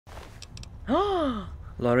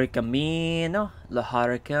Loricamino,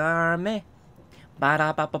 Loharcarme,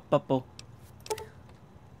 Barapapapo,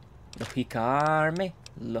 Lohicarme,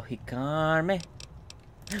 Lohicarme,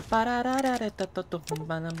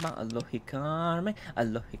 Lohicarme,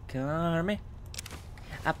 Lohicarme,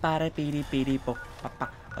 Apare piri piri po papa,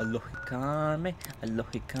 Lohicarme,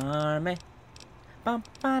 Lohicarme,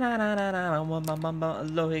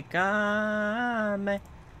 Lohicarme.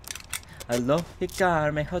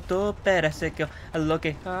 Alohicarme, hoto peraseko,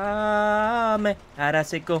 alohicarme,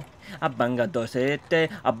 araseko, abanga dosete,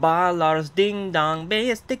 abalars ding dong,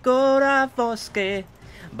 beestikora fosque,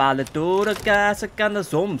 balatura gasakanda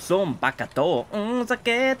zum zum bakato,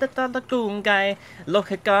 saketa tatakungai,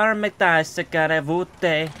 lohicarme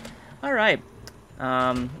taisakarevute. Alright,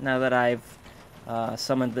 now that I've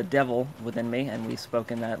summoned the devil within me and we've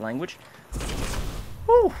spoken that language.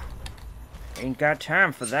 Whew! Ain't got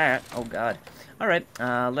time for that. Oh god. Alright,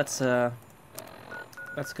 let's go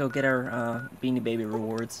get our Beanie Baby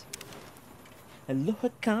rewards. Hello,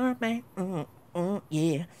 Carmen.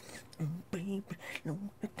 Yeah. Baby, hello,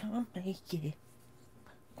 Carmen. Yeah.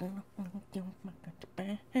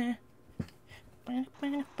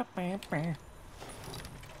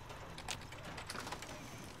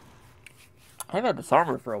 I've had this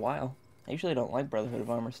armor for a while. I usually don't like Brotherhood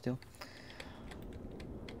of Armor Steel.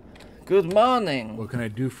 Good morning. What can I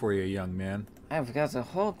do for you, young man? I've got a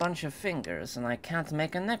whole bunch of fingers, and I can't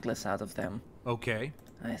make a necklace out of them. Okay.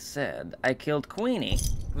 I said, I killed Queenie.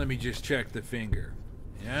 Let me just check the finger.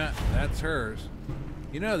 Yeah, that's hers.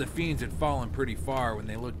 You know, the fiends had fallen pretty far when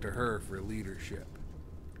they looked to her for leadership.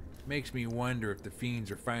 Makes me wonder if the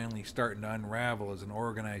fiends are finally starting to unravel as an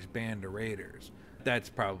organized band of raiders. That's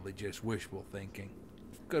probably just wishful thinking.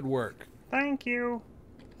 Good work. Thank you.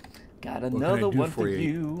 Got another one for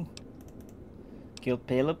you. Killed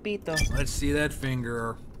Pelopito. Let's see that finger,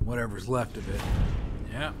 or whatever's left of it.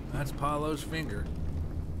 Yeah, that's Paulo's finger.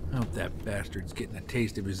 I hope that bastard's getting a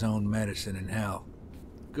taste of his own medicine in hell.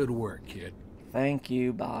 Good work, kid. Thank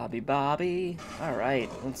you, Bobby.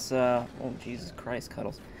 Alright, let's, oh, Jesus Christ,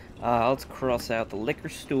 Cuddles. Let's cross out the liquor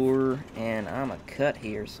store, and I'm a cut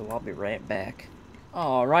here, so I'll be right back.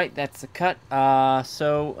 Alright, that's the cut.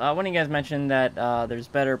 So, one of you guys mentioned that, there's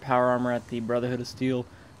better power armor at the Brotherhood of Steel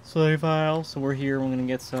safe house, so we're here. We're gonna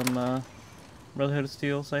get some Brotherhood of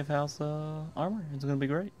Steel safe house armor. It's gonna be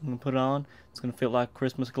great. I'm gonna put it on. It's gonna feel like a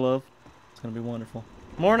Christmas glove. It's gonna be wonderful.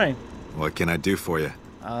 Morning. What can I do for you?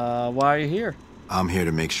 Why are you here? I'm here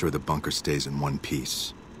to make sure the bunker stays in one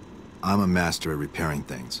piece. I'm a master at repairing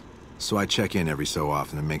things, so I check in every so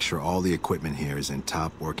often to make sure all the equipment here is in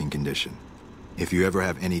top working condition. If you ever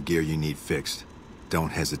have any gear you need fixed, don't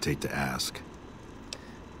hesitate to ask.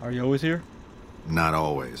 Are you always here? Not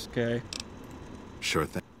always. Okay. Sure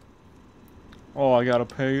thing. Oh, I gotta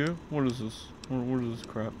pay you? What is this? What is this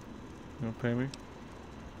crap? You gonna pay me?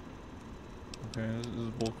 Okay, this is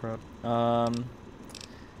bull crap.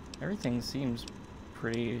 Everything seems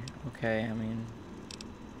pretty okay. I mean,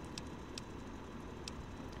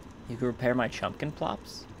 you can repair my chumpkin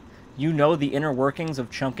plops? You know the inner workings of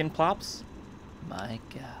chumpkin plops? My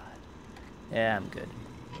god. Yeah, I'm good.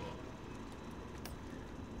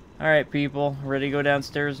 Alright, people. Ready to go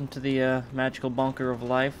downstairs into the magical bunker of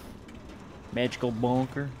life? Magical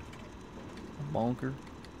bunker. Bunker.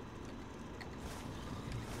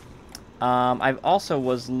 I also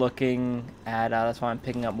was looking at, that's why I'm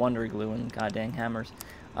picking up Wonder Glue and goddamn hammers.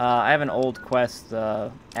 I have an old quest,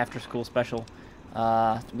 after school special.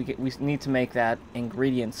 We need to make that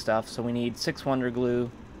ingredient stuff, so we need 6 Wonder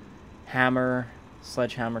Glue, hammer,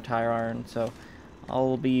 sledgehammer, tire iron, so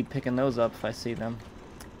I'll be picking those up if I see them.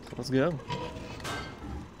 So let's go.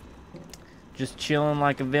 Just chilling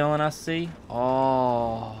like a villain, I see.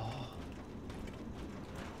 Oh.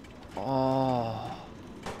 Oh.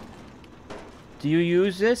 Do you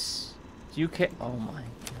use this? Do you care? Oh my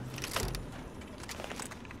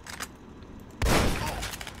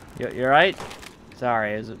god. You right?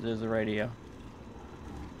 Sorry, there's a radio.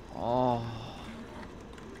 Oh.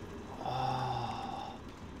 Oh.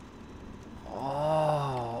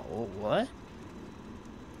 Oh. What?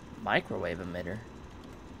 Microwave emitter.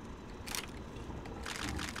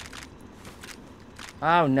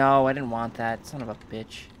 Oh no, I didn't want that. Son of a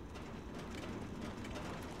bitch.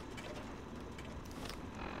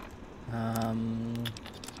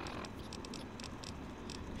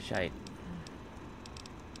 Shite.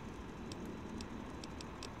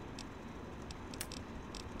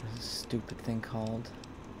 What's this stupid thing called?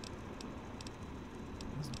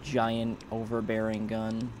 This giant overbearing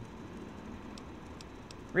gun.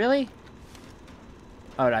 Really?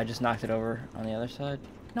 Oh, I just knocked it over on the other side?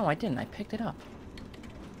 No, I didn't. I picked it up.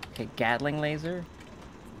 a Gatling laser?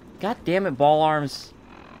 God damn it, ball arms.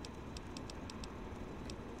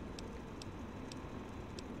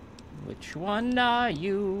 Which one are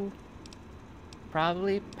you?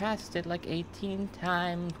 Probably passed it like 18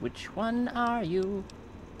 times. Which one are you?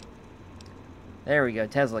 There we go,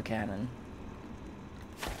 Tesla cannon.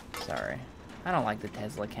 Sorry. I don't like the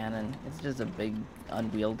Tesla cannon. It's just a big,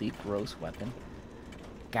 unwieldy, gross weapon.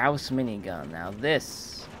 Gauss minigun. Now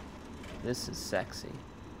this is sexy.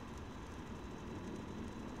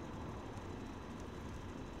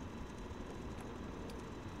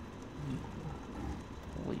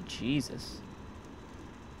 Holy Jesus.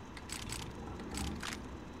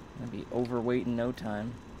 Gonna be overweight in no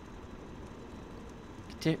time.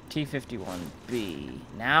 T51B.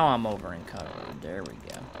 Now I'm over in cover. There we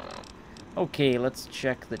go. Okay, let's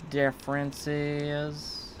check the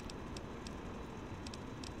differences.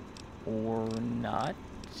 Or not.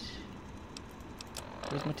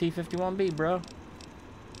 Where's my T51B, bro?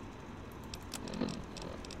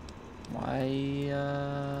 Why,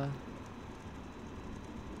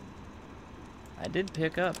 I did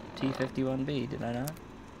pick up T51B, did I not?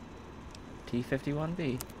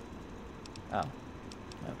 T51B. Oh.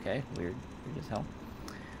 Okay, weird. Weird as hell.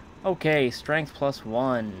 Okay, strength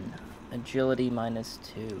 +1. Agility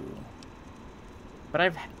 -2.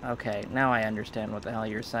 But okay, now I understand what the hell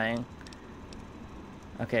you're saying.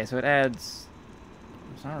 Okay, so it adds...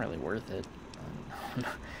 It's not really worth it. I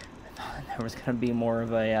thought there was gonna be more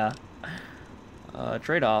of a,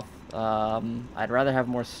 trade-off. I'd rather have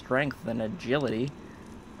more strength than agility,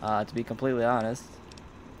 to be completely honest.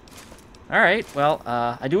 Alright, well,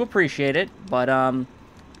 I do appreciate it, but,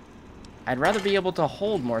 I'd rather be able to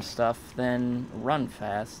hold more stuff than run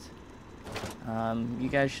fast. You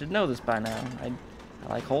guys should know this by now. I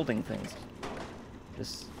like holding things.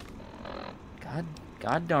 Just...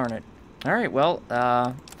 God darn it. Alright, well,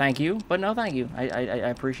 thank you, but no thank you. I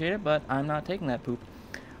appreciate it, but I'm not taking that poop.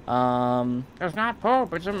 It's not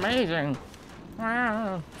poop, it's amazing.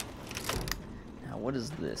 Now, what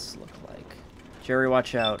does this look like? Jerry,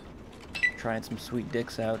 watch out. Trying some sweet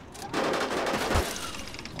dicks out.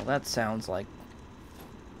 Well, that sounds like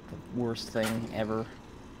the worst thing ever.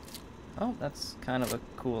 Oh, that's kind of a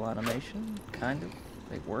cool animation. Kind of.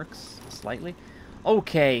 It works. Slightly.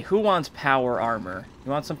 Okay, who wants power armor?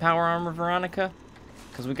 You want some power armor, Veronica?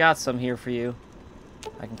 Because we got some here for you.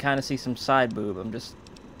 I can kind of see some side boob. I'm just...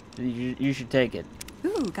 You should take it.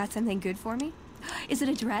 Ooh, got something good for me? Is it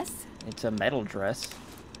a dress? It's a metal dress.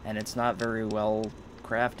 And it's not very well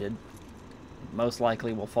crafted. Most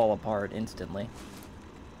likely will fall apart instantly.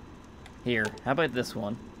 Here, how about this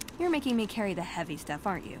one? You're making me carry the heavy stuff,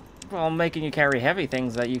 aren't you? Well, I'm making you carry heavy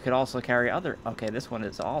things that you could also carry other... Okay, this one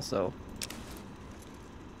is also...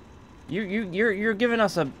 You're giving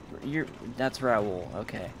us a... That's Raoul,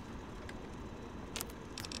 okay.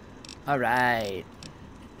 Alright.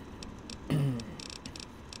 So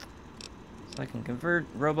I can convert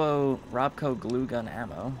Robco glue gun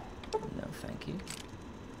ammo. No, thank you.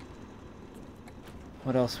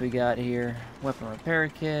 What else we got here? Weapon repair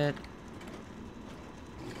kit.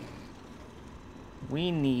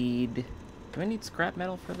 We need... Do we need scrap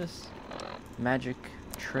metal for this magic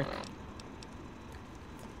trick?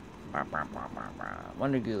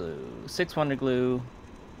 Wonder glue. 6 wonder glue.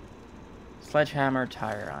 Sledgehammer,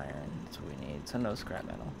 tire iron. That's what we need. So no scrap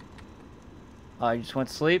metal. Oh, you just went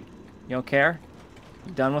to sleep? You don't care?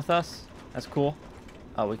 You done with us? That's cool.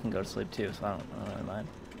 Oh, we can go to sleep too, so I don't really mind.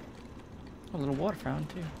 A little water fountain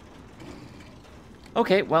too.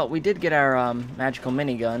 Okay, well, we did get our magical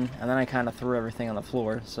minigun, and then I kind of threw everything on the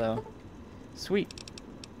floor, so... Sweet.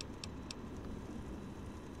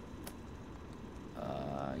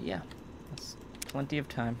 Yeah. That's plenty of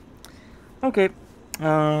time. Okay.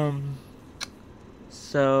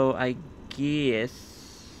 So, I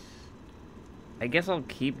guess I'll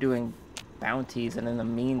keep doing bounties, and in the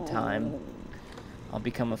meantime, I'll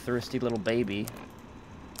become a thirsty little baby.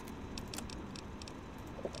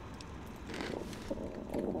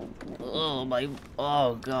 Oh my,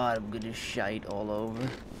 oh god, I'm gonna shite all over.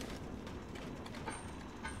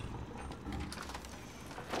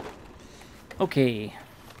 Okay,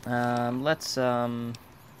 let's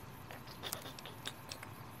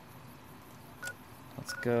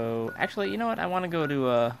go, actually, you know what, I want to go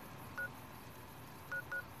to,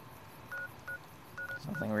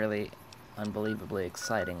 something really unbelievably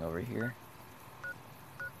exciting over here.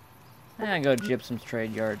 I'm gonna go to Gypsum's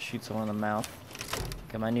Trade Yard, shoot someone in the mouth.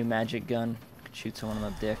 Got my new magic gun. Could shoot someone in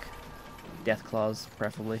the dick. Death claws,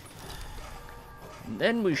 preferably. And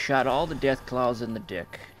then we shot all the death claws in the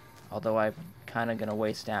dick. Although I'm kind of gonna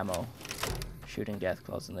waste ammo shooting death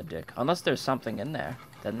claws in the dick. Unless there's something in there.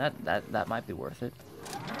 then that might be worth it.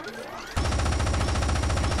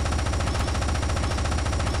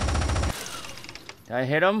 Did I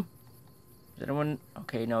hit him? Is anyone...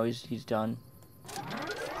 Okay, no, he's done.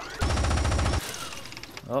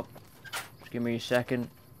 Oh. Just give me a second.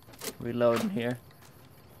 Reloading here.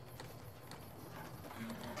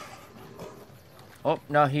 Oh,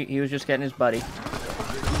 no, he was just getting his buddy.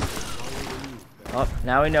 Oh,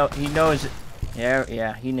 now he knows it.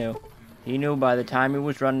 Yeah, he knew. He knew by the time he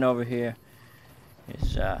was running over here.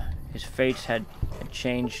 His fates had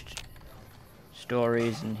changed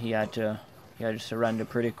stories, and he had to surrender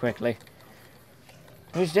pretty quickly.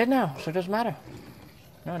 He's dead now, so it doesn't matter.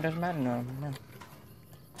 No, it doesn't matter, no.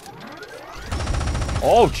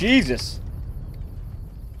 Oh, Jesus!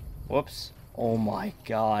 Whoops. Oh my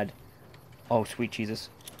god. Oh, sweet Jesus.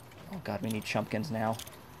 Oh god, we need chumpkins now.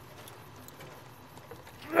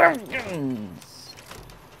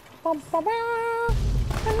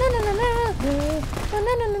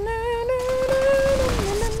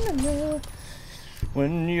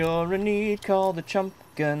 When you're in need, call the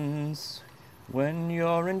chumpkins. When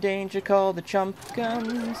you're in danger, call the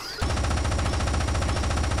chumpkins.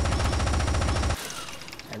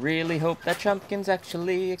 I really hope that chumpkins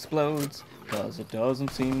actually explodes, 'cause it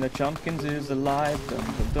doesn't seem that chumpkins is alive. Dun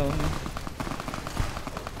dun dun.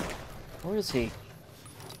 Where is he?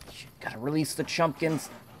 Gotta release the chumpkins.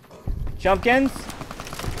 Chumpkins?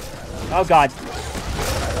 Oh god.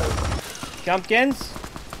 Chumpkins?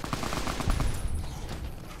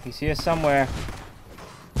 He's here somewhere.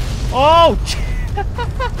 Oh!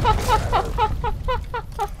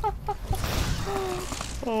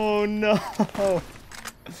 Oh no!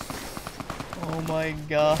 Oh my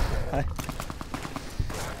god.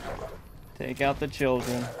 Take out the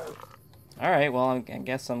children. Alright, well, I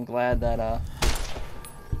guess I'm glad that,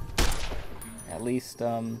 at least,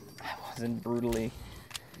 I wasn't brutally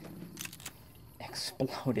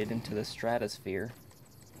exploded into the stratosphere.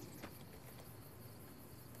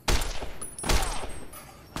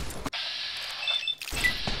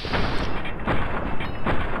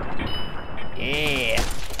 Yeah!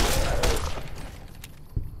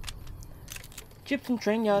 Gypsum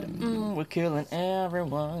train yard, we're killing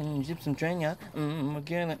everyone. Gypsum train yard, we're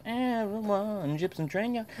killing everyone. Gypsum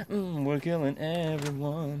train yard, we're killing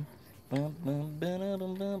everyone. Bum, bum, bum,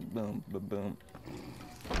 bum, bum, bum, bum, bum.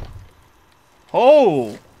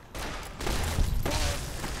 Oh!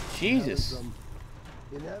 Jesus.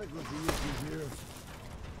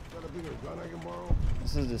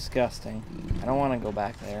 This is disgusting. I don't want to go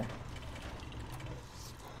back there.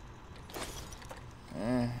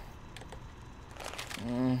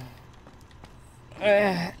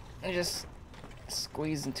 Just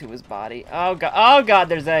squeeze into his body. Oh god! Oh god!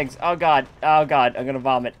 There's eggs. Oh god! Oh god! I'm gonna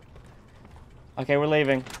vomit. Okay, we're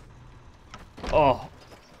leaving. Oh,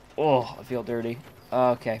 I feel dirty.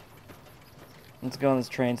 Okay, let's go on this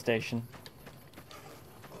train station.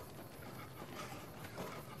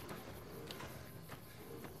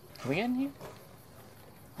 Can we get in here?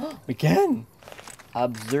 We can!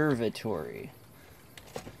 Observatory.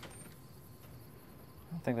 I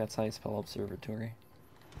don't think that's how you spell observatory.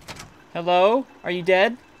 Hello? Are you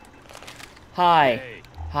dead? Hi. Hey.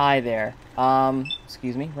 Hi there.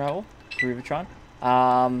 Excuse me, Raoul? Rivatron?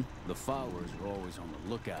 The followers are always on the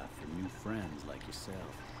lookout for new friends like yourself.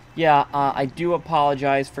 Yeah, I do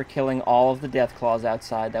apologize for killing all of the death claws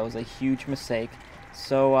outside. That was a huge mistake.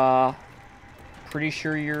 So, pretty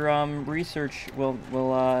sure your, research will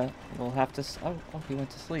have to... Oh, he went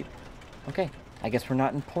to sleep. Okay, I guess we're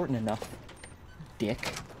not important enough.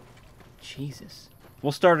 Dick. Jesus.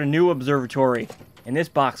 We'll start a new observatory in this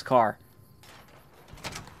boxcar.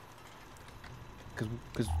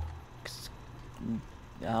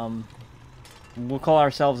 We'll call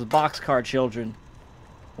ourselves the Boxcar Children.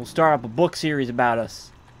 We'll start up a book series about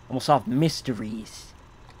us, and we'll solve mysteries.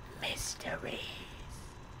 Mysteries.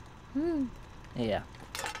 Yeah.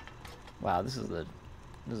 Wow, this is a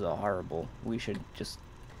horrible. We should just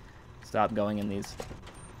stop going in these.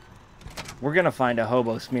 We're gonna find a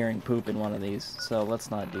hobo smearing poop in one of these, so let's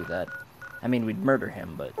not do that. I mean, we'd murder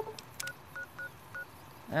him, but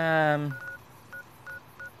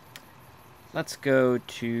let's go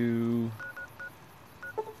to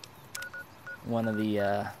one of the,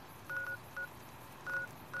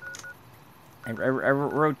 I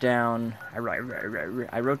wrote down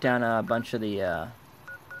a bunch of the,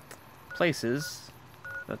 places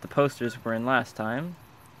that the posters were in last time,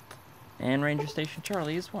 and Ranger Station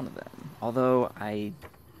Charlie is one of them. Although, I'm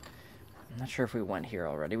not sure if we went here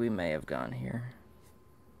already. We may have gone here.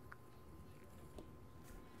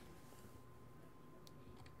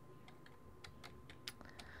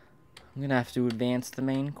 I'm gonna have to advance the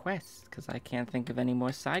main quest, because I can't think of any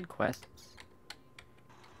more side quests.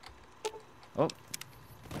 Oh.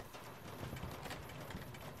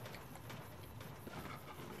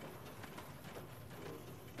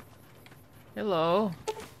 Hello.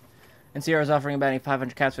 NCR is offering about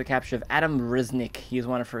 500 caps for the capture of Adam Riznik. He is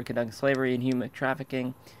wanted for conducting slavery and human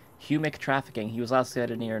trafficking. He was last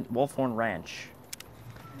sighted near Wolfhorn Ranch.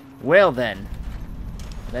 Well then,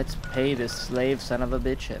 let's pay this slave son of a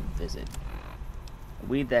bitch a visit. A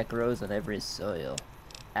weed that grows on every soil.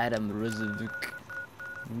 Adam Riznik.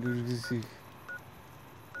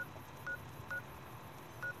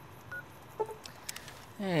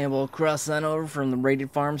 And we'll cross on over from the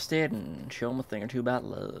raided farmstead and show him a thing or two about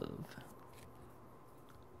love.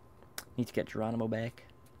 Need to get Geronimo back.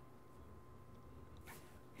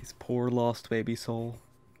 His poor lost baby soul.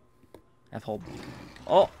 Have hope.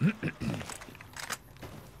 Oh!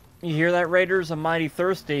 You hear that, Raiders? I'm mighty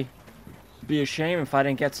thirsty. Be a shame if I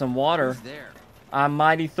didn't get some water. Who's there? I'm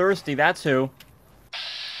mighty thirsty, that's who.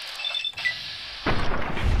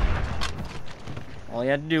 All you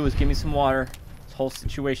had to do was give me some water. This whole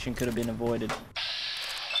situation could have been avoided.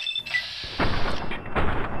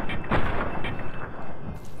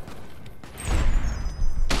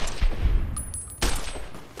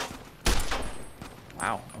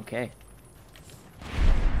 Wow, okay.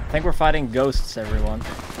 I think we're fighting ghosts, everyone.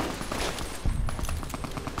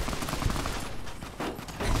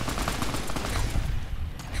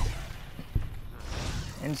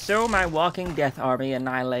 And so my walking death army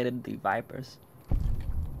annihilated the vipers.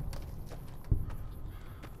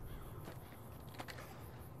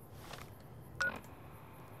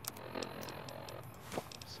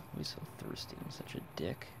 He's so thirsty, I'm such a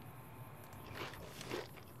dick.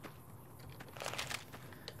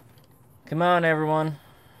 Come on, everyone.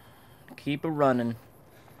 Keep a-running.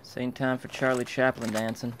 This ain't time for Charlie Chaplin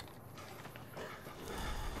dancing.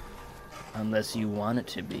 Unless you want it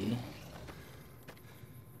to be.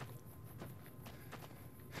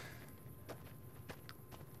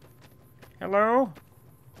 Hello?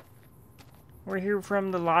 We're here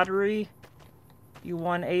from the lottery. You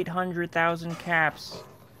won 800,000 caps.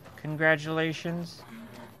 Congratulations.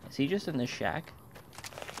 Is he just in the shack?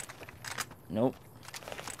 Nope.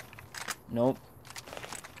 Nope.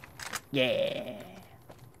 Yeah.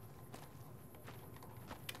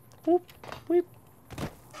 Whoop, whoop.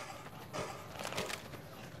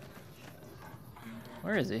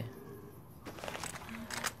 Where is he?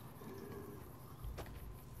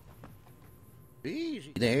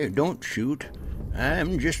 Easy there, don't shoot.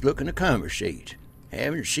 I'm just looking to conversate.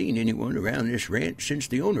 Haven't seen anyone around this ranch since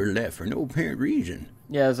the owner left for no apparent reason.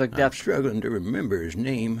 Yeah, it's like I'm struggling to remember his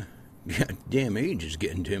name. Goddamn age is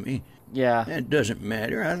getting to me. Yeah. That doesn't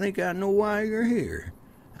matter. I think I know why you're here.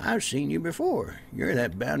 I've seen you before. You're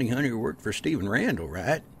that bounty hunter who worked for Stephen Randall,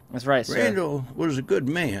 right? That's right, sir. Randall was a good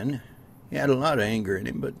man. He had a lot of anger in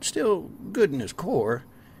him, but still good in his core.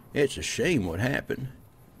 It's a shame what happened.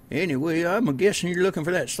 Anyway, I'm guessing you're looking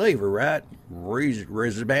for that slaver, right?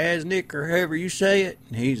 Rizbaznik, or however you say it.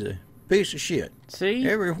 He's a piece of shit. See?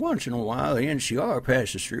 Every once in a while, the NCR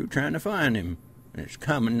passes through trying to find him. It's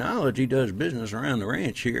common knowledge he does business around the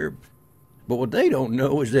ranch here. But what they don't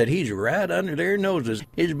know is that he's right under their noses.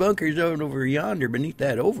 His bunker's over yonder beneath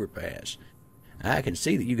that overpass. I can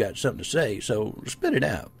see that you got something to say, so spit it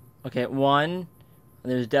out. Okay, 1,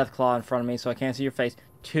 there's Deathclaw in front of me, so I can't see your face.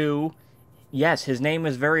 2, yes, his name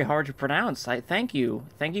is very hard to pronounce. Thank you.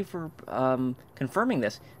 Thank you for confirming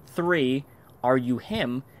this. 3, are you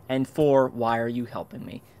him? And 4, why are you helping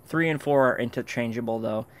me? 3 and 4 are interchangeable,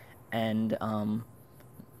 though. And,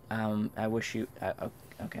 I wish you...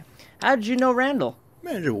 okay. How did you know Randall?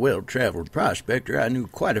 As a well-traveled prospector, I knew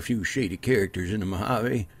quite a few shady characters in the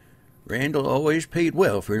Mojave. Randall always paid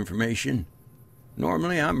well for information.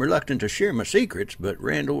 Normally, I'm reluctant to share my secrets, but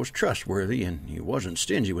Randall was trustworthy, and he wasn't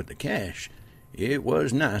stingy with the cash. It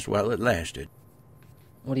was nice while it lasted.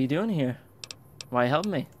 What are you doing here? Why help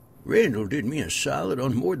me? Randall did me a solid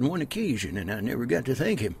on more than one occasion, and I never got to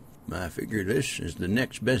thank him. I figure this is the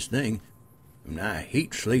next best thing. And I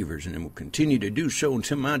hate slavers, and will continue to do so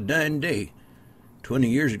until my dying day. 20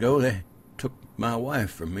 years ago, they took my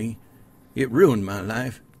wife from me. It ruined my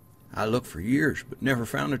life. I looked for years, but never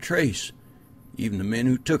found a trace. Even the men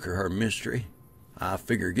who took her are a mystery. I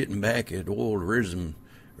figure getting back at old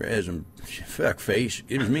fuckface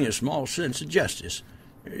gives me a small sense of justice.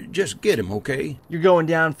 Just get him, okay? You're going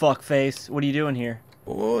down, fuckface. What are you doing here?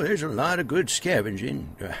 Oh, there's a lot of good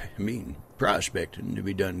scavenging, prospecting to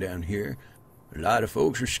be done down here. A lot of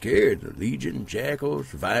folks are scared of the Legion, Jackals,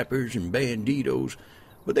 Vipers, and Banditos,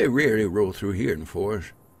 but they rarely roll through here in the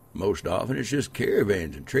forest. Most often it's just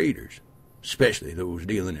caravans and traders, especially those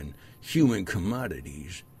dealing in human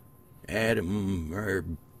commodities. Adam, or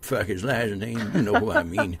fuck his last name, you know who I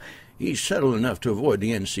mean. He's subtle enough to avoid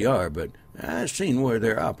the NCR, but I've seen where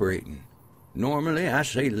they're operating. Normally I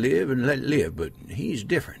say live and let live, but he's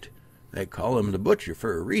different. They call him the Butcher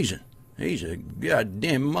for a reason. He's a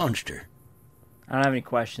goddamn monster. I don't have any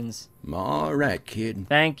questions. All right, kid.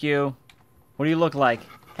 Thank you. What do you look like?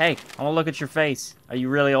 Hey, I want to look at your face. Are you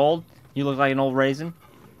really old? You look like an old raisin?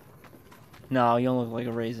 No, you don't look like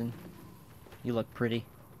a raisin. You look pretty.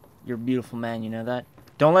 You're a beautiful man, you know that?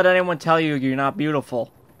 Don't let anyone tell you you're not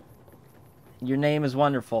beautiful. Your name is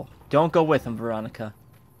wonderful. Don't go with him, Veronica.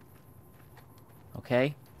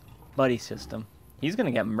 Okay? Buddy system. He's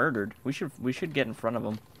gonna get murdered. We should get in front of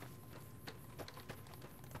him.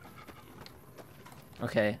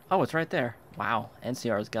 Okay. Oh, it's right there. Wow.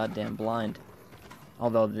 NCR is goddamn blind.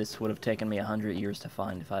 Although this would have taken me 100 years to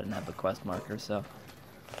find if I didn't have the quest marker, so...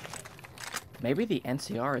 Maybe the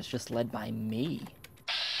NCR is just led by me.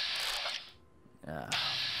 They're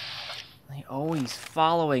always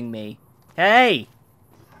following me. Hey!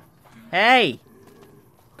 Hey!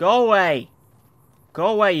 Go away! Go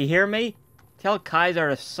away, you hear me? Tell Kaiser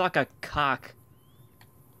to suck a cock.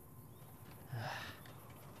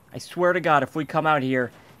 I swear to God, if we come out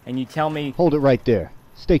here and you tell me... Hold it right there.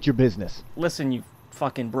 State your business. Listen, you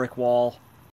fucking brick wall.